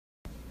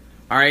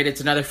All right,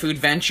 it's another food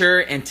venture,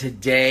 and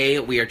today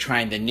we are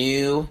trying the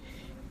new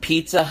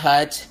Pizza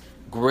Hut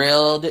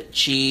grilled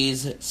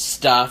cheese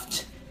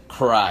stuffed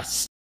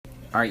crust.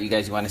 All right, you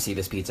guys, you want to see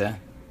this pizza?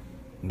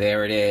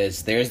 There it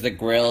is. There's the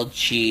grilled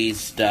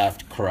cheese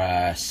stuffed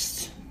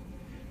crust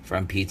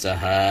from Pizza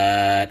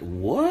Hut.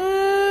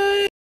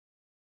 What?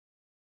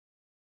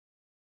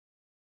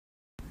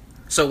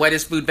 So what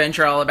is Food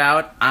Venture all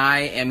about? I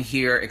am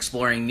here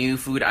exploring new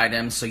food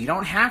items so you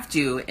don't have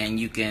to, and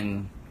you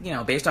can,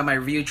 based on my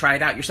review, try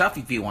it out yourself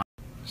if you want.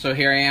 So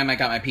here I am, I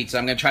got my pizza.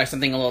 I'm gonna try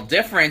something a little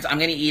different. I'm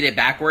gonna eat it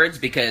backwards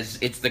because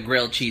it's the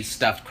grilled cheese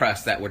stuffed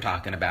crust that we're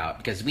talking about,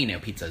 because we know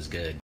pizza's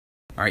good.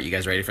 All right, you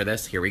guys ready for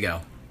this? Here we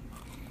go.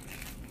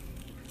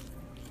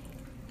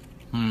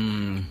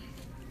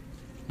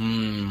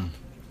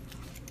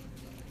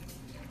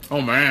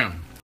 Oh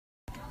man.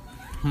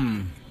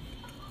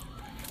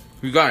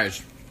 You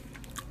guys,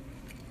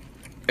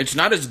 it's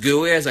not as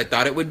gooey as I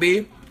thought it would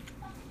be,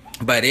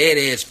 but it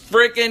is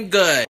freaking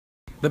good.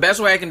 The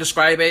best way I can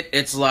describe it,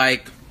 it's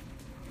like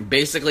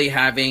basically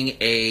having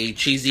a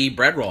cheesy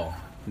bread roll,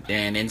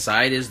 and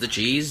inside is the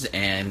cheese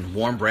and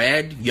warm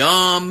bread.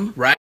 Yum,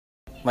 right?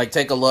 Like,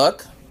 take a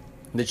look.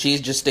 The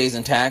cheese just stays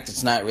intact.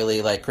 It's not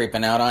really like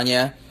creeping out on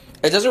you.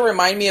 It doesn't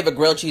remind me of a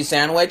grilled cheese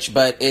sandwich,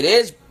 but it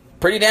is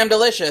pretty damn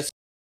delicious.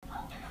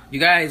 You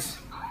guys,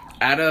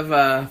 out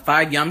of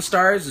 5 Yum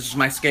stars, this is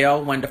my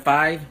scale, 1 to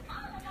 5.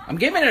 I'm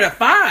giving it a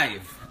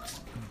 5.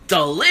 It's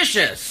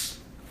delicious.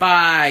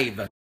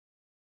 5.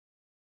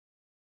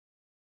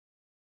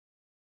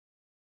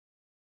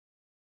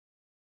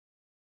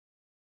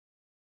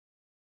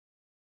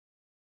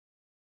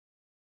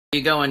 Here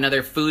you go,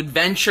 another food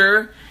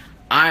venture.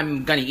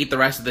 I'm gonna eat the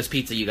rest of this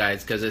pizza, you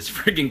guys, because it's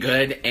freaking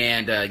good.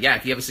 And yeah,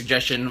 if you have a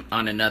suggestion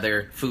on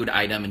another food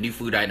item, a new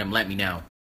food item, let me know.